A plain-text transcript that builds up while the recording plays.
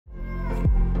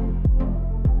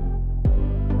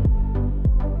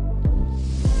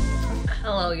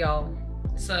Hello y'all.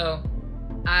 So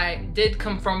I did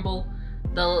confumble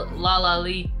the La La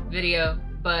Lee video,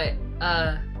 but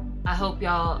I hope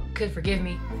y'all could forgive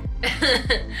me.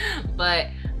 But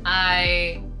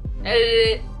I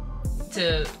edited it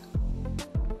to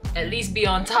at least be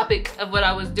on topic of what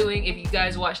I was doing if you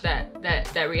guys watched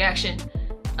that reaction.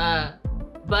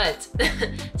 But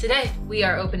today we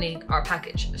are opening our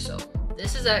package. So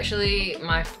this is actually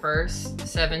my first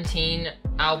 17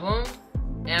 album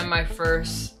and my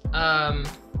first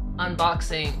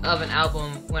unboxing of an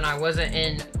album when I wasn't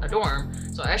in a dorm.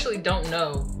 So I actually don't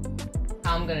know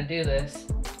how I'm gonna do this.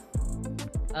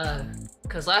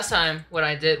 Cause last time what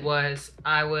I did was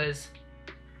I was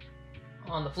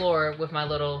on the floor with my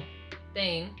little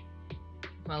thing,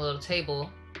 my little table.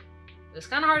 It's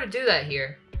kind of hard to do that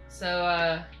here. So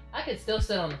I could still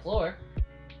sit on the floor.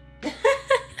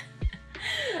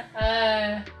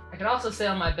 I could also sit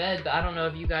on my bed, but I don't know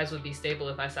if you guys would be stable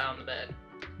if I sat on the bed.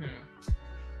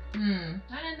 I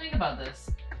didn't think about this.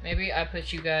 Maybe I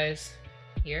put you guys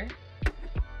here?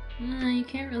 You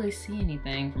can't really see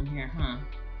anything from here, huh?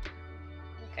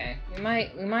 Okay, we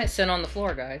might sit on the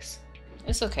floor, guys.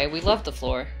 It's okay, we love the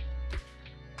floor.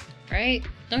 Right?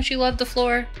 Don't you love the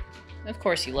floor? Of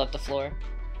course you love the floor.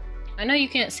 I know you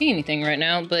can't see anything right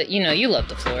now, but you know you love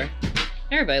the floor.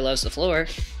 Everybody loves the floor.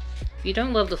 If you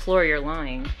don't love the floor, you're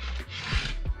lying.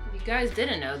 If you guys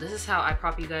didn't know, this is how I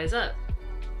prop you guys up.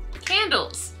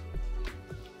 Candles!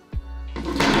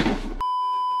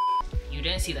 You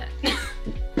didn't see that.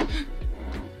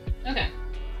 Okay,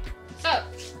 so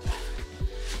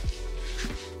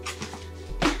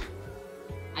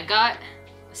I got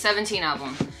a 17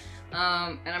 album,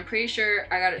 and I'm pretty sure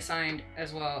I got it signed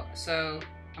as well, so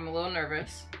I'm a little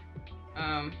nervous.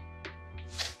 I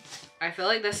feel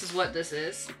like this is what this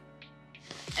is,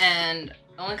 and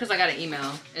only because I got an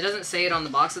email. It doesn't say it on the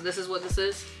box that this is what this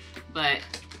is, but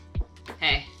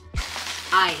hey,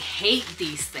 I hate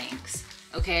these things,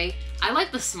 okay? I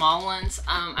like the small ones.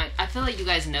 I feel like you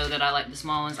guys know that I like the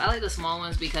small ones. I like the small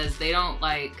ones because they don't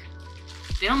make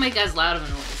as loud of a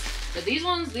noise. But these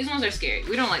ones are scary.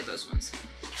 We don't like those ones.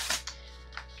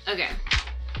 Okay.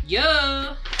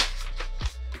 Yeah.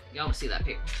 Y'all don't see that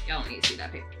paper. Y'all don't need to see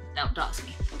that paper. Don't dox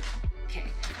me. Okay.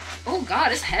 Oh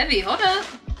God, it's heavy. Hold up.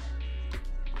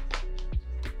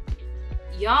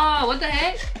 Y'all, what the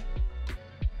heck?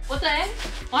 What the heck?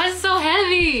 Why is it so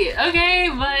heavy? Okay,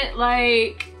 but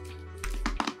like,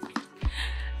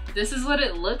 this is what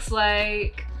it looks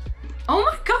like. Oh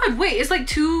my God, wait, it's like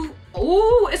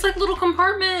it's like little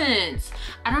compartments.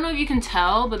 I don't know if you can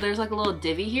tell, but there's like a little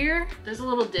divvy here. There's a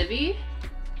little divvy,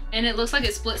 and it looks like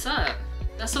it splits up.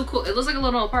 That's so cool. It looks like a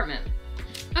little apartment.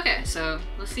 Okay, so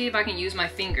let's see if I can use my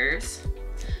fingers.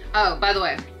 Oh, by the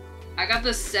way, I got the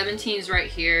 17s right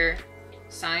here,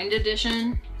 signed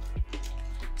edition.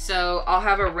 So I'll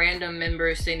have a random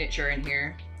member's signature in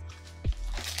here.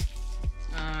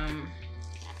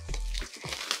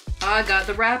 I got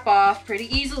the wrap off pretty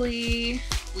easily.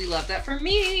 We love that for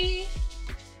me.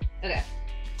 Okay,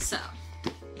 so.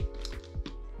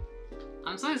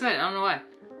 I'm so excited, I don't know why.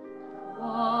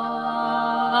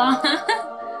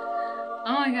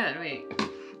 Oh my God, wait.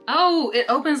 Oh, it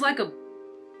opens like a,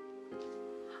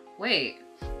 wait.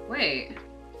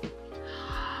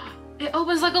 It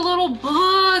opens like a little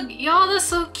book. Y'all, that's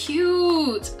so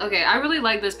cute. Okay, I really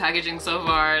like this packaging so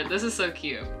far. This is so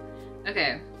cute.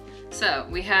 Okay, so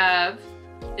we have,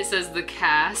 it says the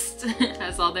cast.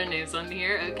 Has all their names on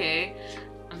here, okay.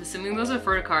 I'm assuming those are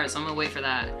photo cards, so I'm gonna wait for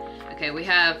that. Okay, we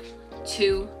have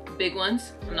 2 big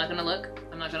ones. I'm not gonna look.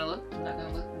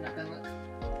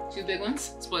 2 big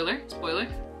ones. Spoiler.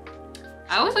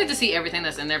 I always like to see everything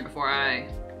that's in there before I,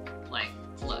 like,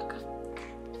 look.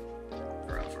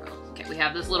 For real. Okay, we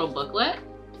have this little booklet.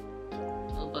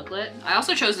 I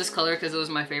also chose this color because it was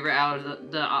my favorite out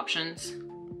of the options.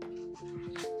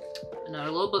 Another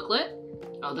little booklet.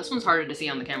 Oh, this one's harder to see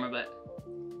on the camera, but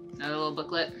another little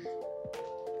booklet.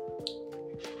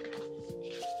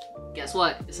 Guess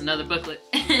what? It's another booklet.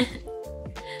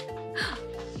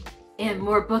 And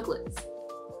more booklets.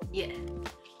 Yeah.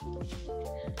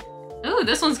 Oh,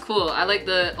 this one's cool. I like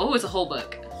the, oh, it's a whole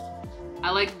book.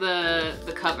 I like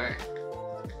the cover.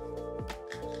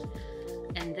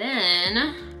 And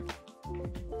then,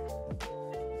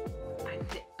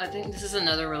 I think this is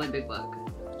another really big book.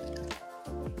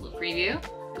 Little preview.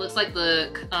 Looks like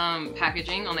the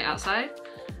packaging on the outside.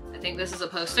 I think this is a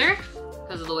poster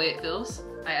because of the way it feels.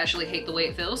 I actually hate the way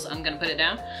it feels, so I'm gonna put it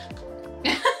down.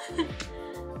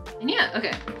 And yeah,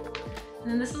 okay.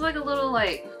 And then this is like a little,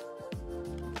 like,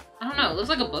 I don't know, it looks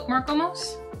like a bookmark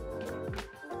almost.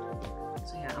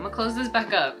 So yeah, I'm gonna close this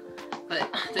back up. But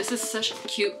this is such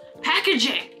cute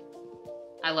packaging.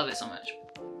 I love it so much.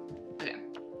 Okay,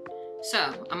 so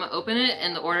I'm gonna open it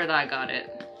in the order that I got it.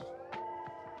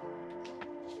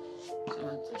 So I'm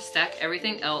gonna stack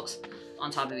everything else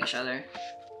on top of each other.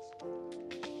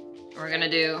 We're gonna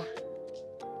do,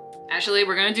 actually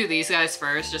we're gonna do these guys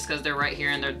first just because they're right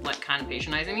here and they're like kind of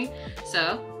patronizing me.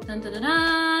 So, dun dun dun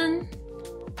dun.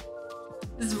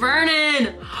 This is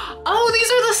Vernon. Oh,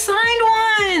 these are the signed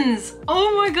ones.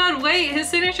 Oh my God, wait, his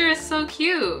signature is so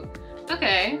cute.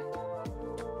 Okay,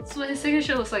 this is what his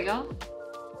signature looks like, y'all.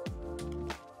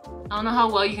 I don't know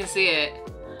how well you can see it,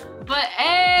 but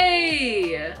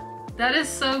hey, that is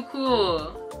so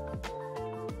cool.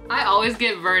 I always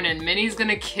get Vernon. Minnie's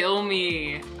gonna kill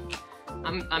me.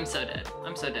 I'm so dead.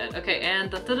 I'm so dead. Okay,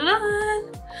 and dun, dun, dun,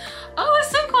 dun. Oh,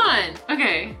 it's Sunkwon.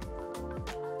 Okay.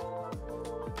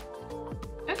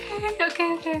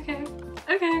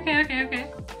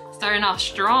 Okay. Starting off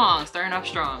strong.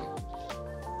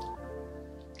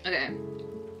 Okay.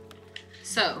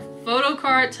 So, photo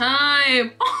card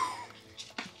time.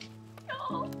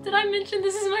 Oh, did I mention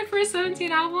this is my first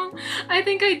 17 album? I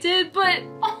think I did, but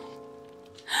oh,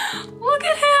 look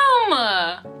at him.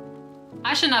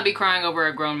 I should not be crying over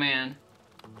a grown man.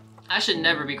 I should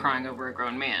never be crying over a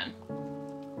grown man.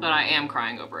 But I am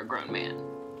crying over a grown man.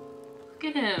 Look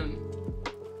at him.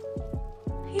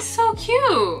 He's so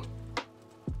cute.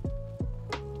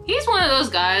 He's one of those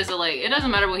guys that like, it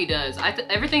doesn't matter what he does.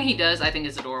 Everything he does, I think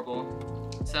is adorable.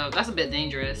 So that's a bit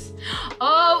dangerous.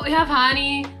 Oh, we have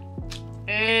Honey.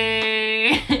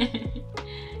 Hey.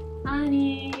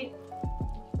 Honey.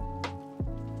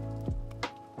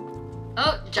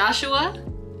 Oh, Joshua.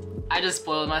 I just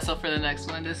spoiled myself for the next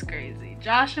one. This is crazy.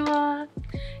 Joshua.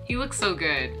 He looks so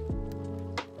good.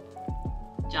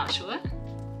 Joshua.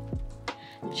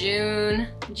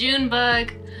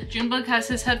 Junebug. Junebug has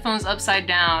his headphones upside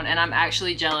down and I'm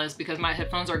actually jealous because my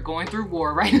headphones are going through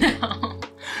war right now.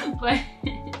 But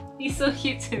he's so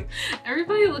cute too.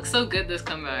 Everybody looks so good this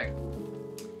comeback.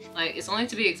 Like, it's only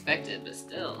to be expected, but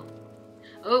still.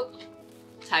 Oh,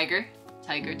 Tiger.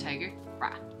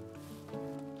 Rah.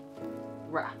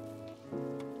 Rah.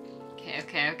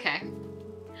 Okay.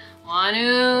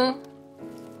 Wanu.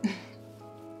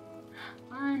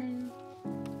 Wanu.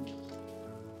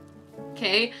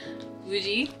 Okay,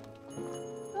 Fuji.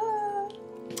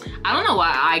 I don't know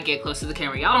why I get close to the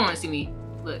camera. Y'all don't want to see me.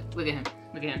 Look at him.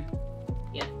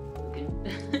 Yeah, look at him.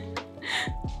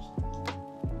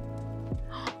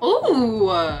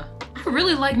 Oh, I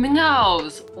really like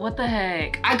Minghao's. What the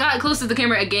heck? I got close to the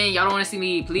camera again. Y'all don't want to see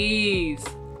me, please.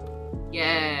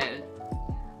 Yeah.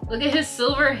 Look at his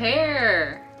silver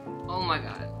hair. Oh my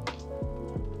God.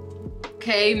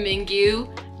 Okay, Mingyu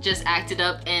just acted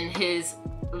up in his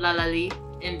Lalali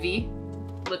MV.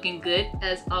 Looking good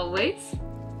as always.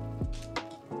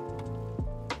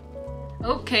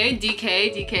 Okay,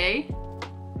 DK.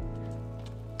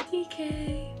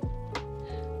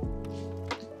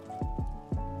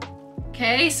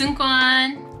 Okay,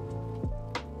 Sunkwon.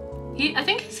 I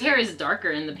think his hair is darker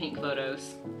in the pink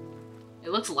photos. It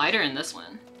looks lighter in this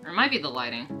one. Or it might be the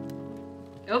lighting.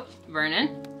 Oh,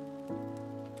 Vernon.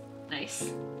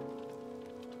 Nice.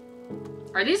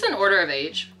 Are these in order of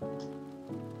age?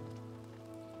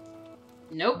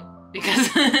 Nope, because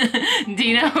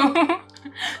Dino.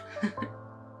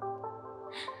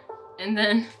 And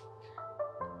then,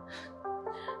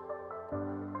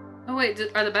 oh wait,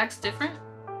 are the backs different?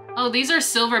 Oh, these are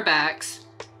silver backs.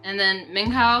 And then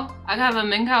Minghao, I have a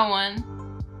Minghao one,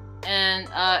 and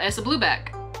it's a blue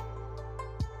back.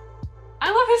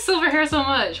 I love his silver hair so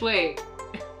much, wait.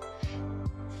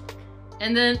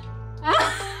 And then,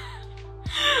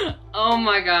 oh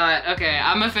my God, okay,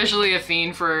 I'm officially a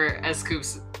fiend for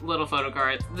S-Coop's little photo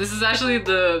cards. This is actually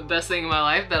the best thing in my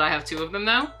life that I have 2 of them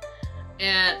now.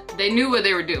 And they knew what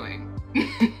they were doing.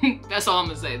 That's all I'm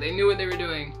gonna say, they knew what they were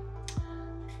doing.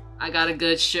 I got a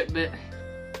good shipment.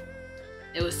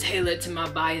 It was tailored to my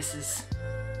biases.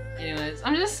 Anyways,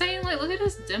 I'm just saying, like, look at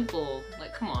his dimple.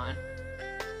 Like, come on.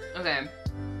 Okay.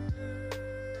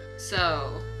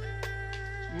 So,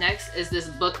 next is this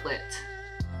booklet.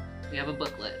 We have a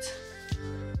booklet.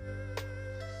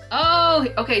 Oh,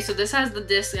 okay, so this has the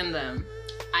discs in them.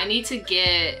 I need to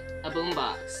get a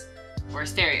boombox or a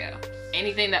stereo.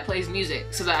 Anything that plays music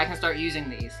so that I can start using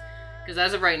these. Because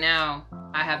as of right now,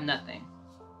 I have nothing.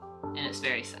 And it's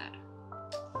very sad.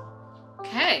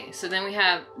 Okay, so then we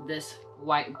have this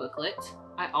white booklet.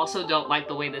 I also don't like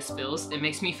the way this feels. It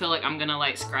makes me feel like I'm gonna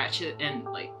like scratch it and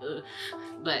like, ugh.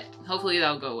 But hopefully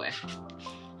that'll go away.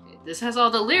 Okay, this has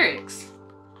all the lyrics.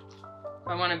 If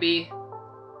I wanna be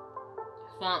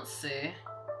fancy.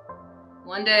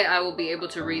 One day I will be able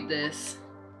to read this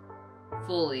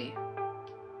fully.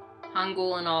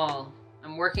 Hangul and all.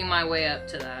 I'm working my way up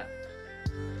to that.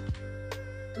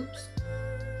 Oops.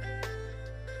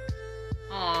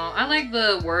 Aw, I like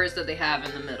the words that they have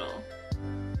in the middle.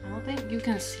 I don't think you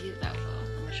can see it that well.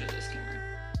 I'm gonna show this camera.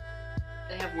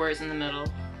 They have words in the middle.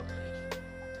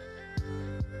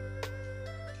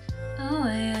 Oh,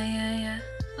 yeah, yeah, yeah.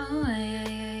 Oh, yeah,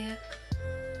 yeah, yeah.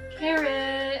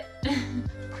 Carrot.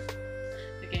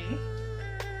 Okay.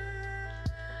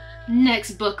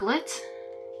 Next booklet.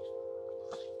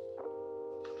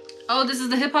 Oh, this is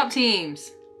the hip hop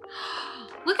teams.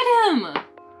 Look at him.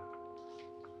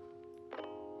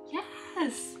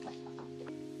 Yes.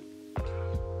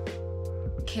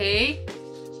 Okay.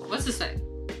 What's this say?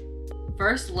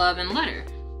 First love and letter.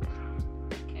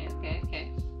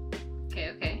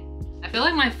 Okay. I feel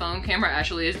like my phone camera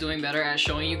actually is doing better at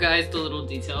showing you guys the little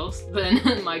details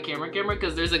than my camera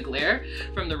because there's a glare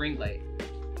from the ring light.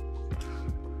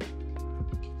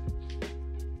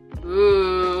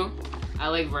 Ooh, I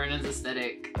like Vernon's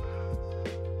aesthetic.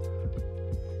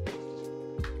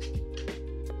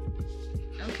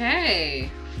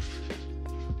 Okay.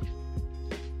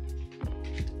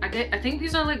 I think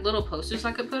these are like little posters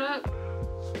I could put up.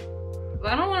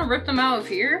 But I don't want to rip them out of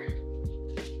here.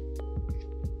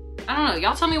 I don't know.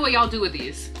 Y'all tell me what y'all do with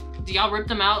these. Do y'all rip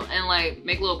them out and like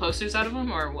make little posters out of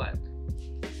them or what?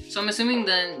 So I'm assuming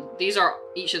then these are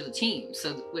each of the teams.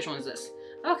 So which one is this?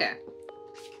 Okay.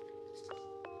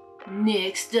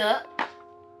 Next up.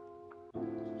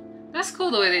 That's cool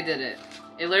the way they did it.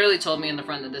 It literally told me in the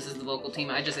front that this is the vocal team.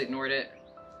 I just ignored it.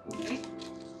 Okay.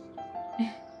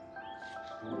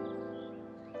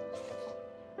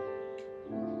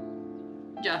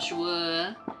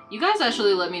 Joshua. You guys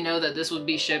actually let me know that this would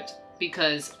be shipped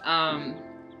because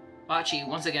Bachi,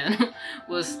 once again,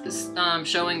 was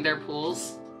showing their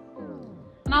pools.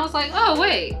 And I was like, oh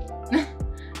wait,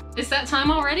 it's that time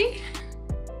already?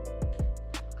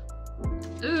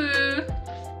 Ooh.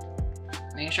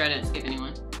 Making sure I didn't skip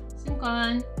anyone.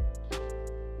 Simkan.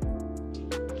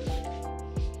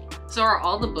 So are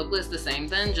all the booklets the same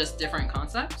then, just different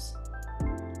concepts?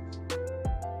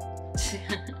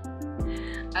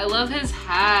 I love his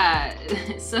hat.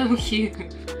 It's so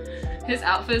cute. His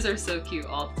outfits are so cute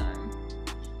all the time.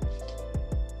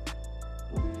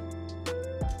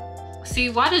 See,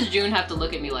 why does June have to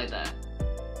look at me like that?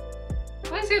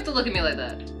 Why does he have to look at me like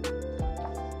that?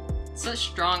 Such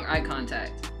strong eye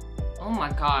contact. Oh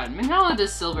my god. Now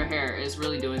this silver hair is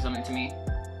really doing something to me.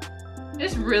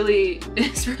 It's really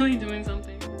doing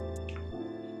something.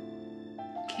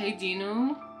 Okay,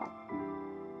 Dino.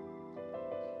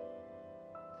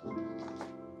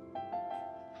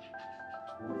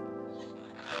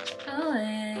 Oh,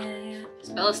 yeah.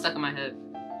 Spell is stuck in my head.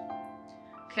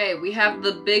 Okay, we have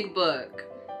the big book.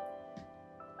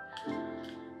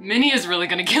 Minnie is really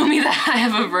gonna kill me that I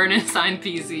have a Vernon signed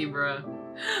PC, bruh.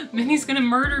 Minnie's gonna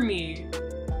murder me.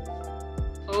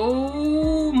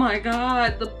 Oh my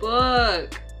god, the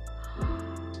book.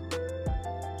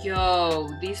 Yo,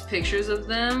 these pictures of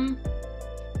them.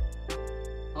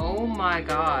 Oh my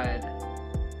god.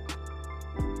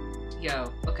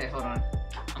 Yo, okay, hold on.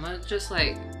 I'm gonna just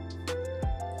like,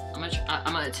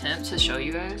 I'm gonna attempt to show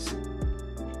you guys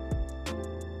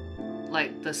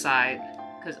like the side,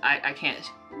 cause I can't.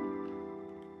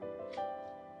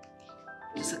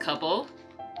 Just a couple.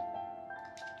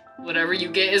 Whatever you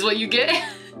get is what you get.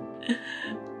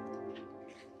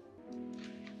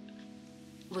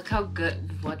 Look how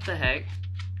good. What the heck?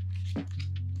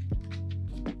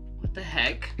 What the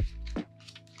heck?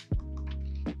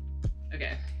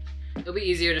 Okay. It'll be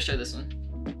easier to show this one.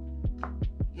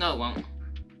 No, it won't.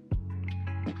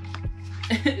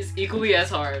 It's equally as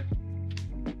hard.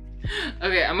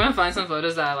 Okay, I'm gonna find some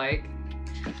photos that I like.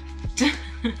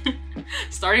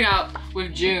 Starting out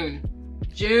with June.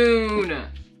 June!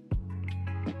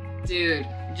 Dude,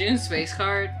 June's face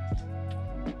card.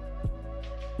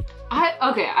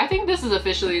 I think this is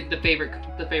officially the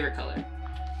favorite color.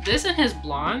 This and his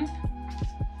blonde.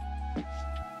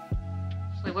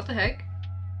 Like, what the heck?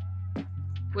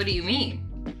 What do you mean?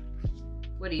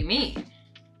 What do you mean?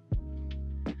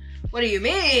 What do you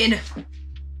mean?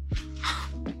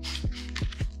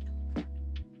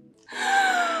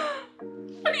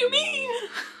 What do you mean?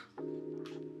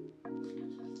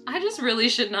 I just really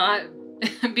should not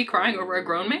be crying over a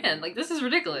grown man. Like, this is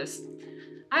ridiculous.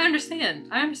 I understand.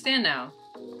 I understand now.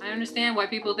 I understand why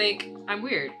people think I'm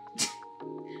weird.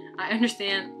 I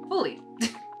understand fully.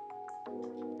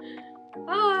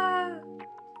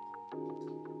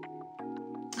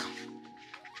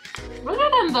 Look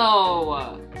at him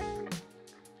though.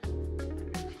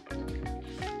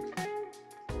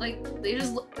 Like, they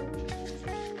just look.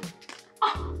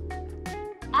 Oh,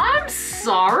 I'm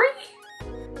sorry?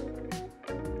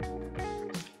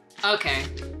 Okay.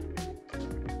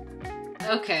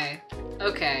 Okay.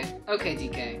 Okay. Okay,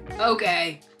 DK.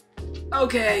 Okay.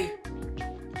 Okay.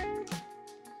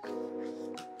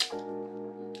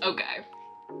 Okay.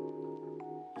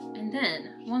 And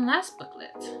then, one last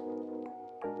booklet.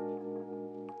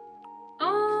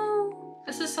 Oh,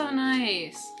 this is so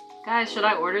nice. Guys, should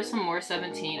I order some more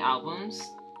 17 albums?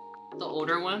 The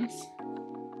older ones?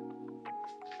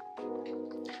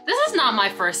 This is not my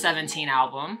first 17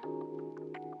 album.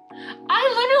 I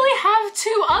literally have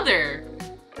two other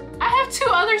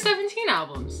 17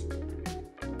 albums.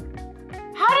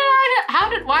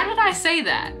 Why did I say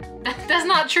that? That's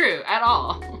not true at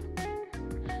all.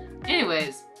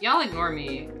 Anyways, y'all ignore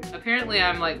me. Apparently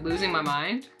I'm like losing my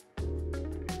mind.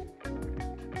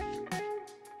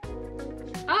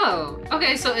 Oh,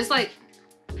 okay, so it's like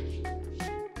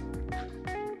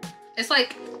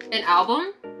an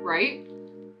album, right?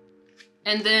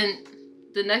 And then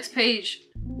the next page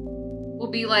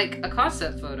will be like a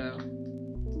concept photo.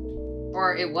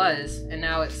 Or it was, and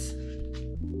now it's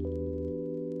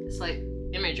like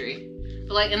imagery.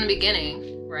 But like in the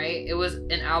beginning, right? It was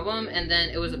an album and then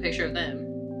it was a picture of them.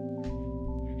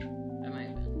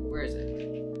 Where is it?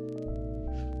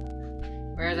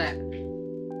 Where is that?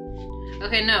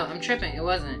 Okay, no, I'm tripping. It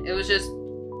wasn't. It was,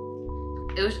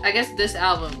 I guess this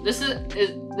album. This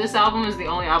album is the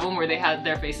only album where they had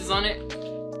their faces on it.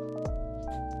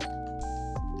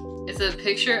 It's a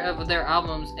picture of their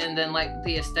albums and then like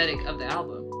the aesthetic of the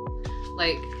album.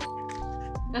 Like,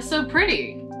 that's so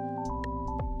pretty.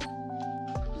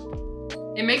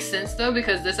 It makes sense though,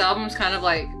 because this album's kind of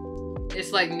like,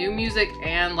 it's like new music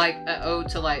and like an ode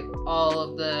to like all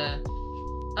of the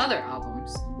other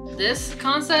albums. This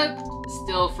concept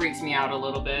still freaks me out a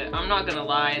little bit. I'm not gonna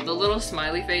lie. The little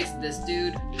smiley face, this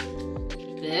dude,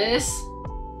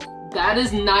 that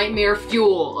is nightmare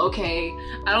fuel, okay?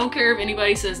 I don't care if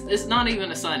anybody says, it's not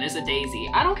even a sun, it's a daisy.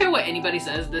 I don't care what anybody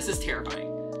says, this is terrifying.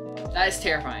 That is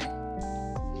terrifying.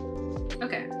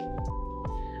 Okay.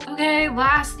 Okay,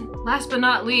 last but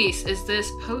not least is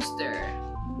this poster.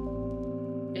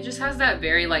 It just has that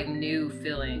very like new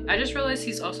feeling. I just realized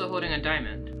he's also holding a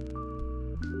diamond.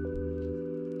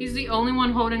 He's the only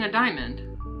one holding a diamond.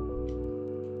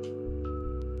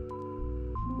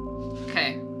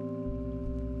 Okay.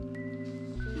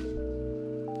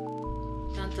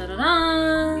 Dun, dun, dun,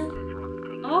 dun.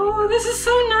 Oh, this is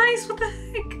so nice. What the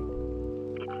heck?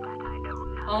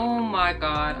 Oh my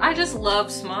god. I just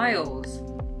love smiles.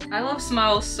 I love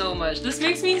smiles so much. This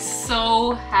makes me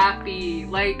so happy.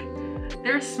 Like,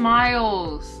 they're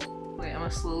smiles. Wait, I'm gonna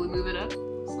slowly move it up.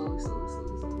 Slowly.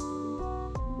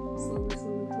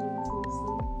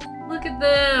 Look at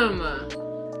them.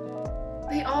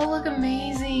 They all look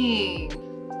amazing.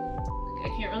 Okay, I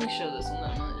can't really show this one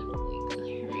that much.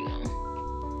 Here we go.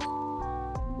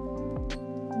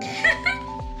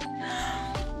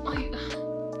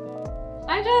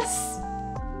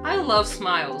 I love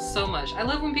smiles so much. I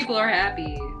love when people are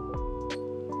happy.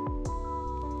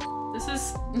 This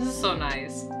is so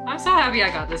nice. I'm so happy I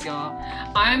got this, y'all.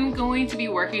 I'm going to be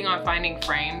working on finding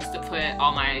frames to put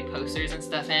all my posters and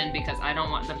stuff in because I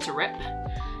don't want them to rip.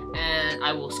 And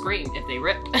I will scream if they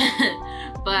rip.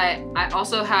 But I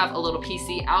also have a little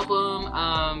PC album.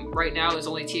 Right now it's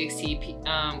only TXT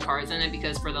cards in it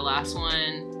because for the last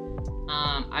one,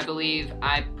 I believe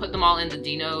I put them all in the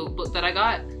Dino book that I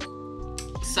got.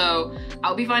 So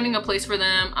I'll be finding a place for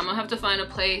them. I'm gonna have to find a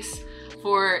place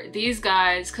for these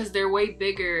guys because they're way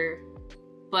bigger,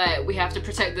 but we have to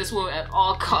protect this one at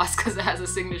all costs because it has a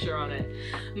signature on it.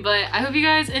 But I hope you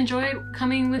guys enjoyed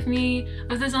coming with me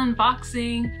with this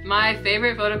unboxing. My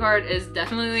favorite photo card is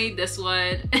definitely this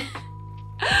one.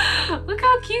 Look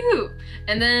how cute.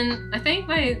 And then I think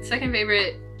my second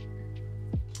favorite,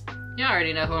 y'all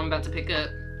already know who I'm about to pick up.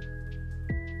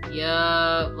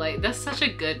 Yup, like that's such a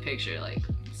good picture, like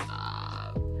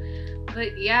stop.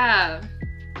 But yeah.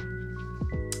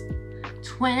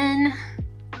 Twin,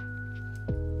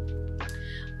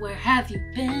 where have you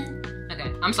been?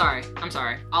 Okay, I'm sorry,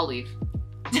 I'll leave.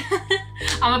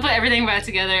 I'm gonna put everything back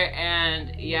together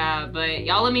and yeah, but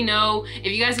y'all let me know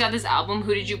if you guys got this album,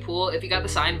 who did you pull? If you got the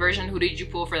signed version, who did you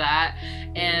pull for that?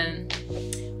 And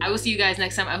I will see you guys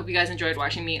next time. I hope you guys enjoyed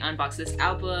watching me unbox this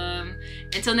album.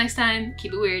 Until next time,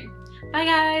 keep it weird. Bye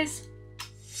guys.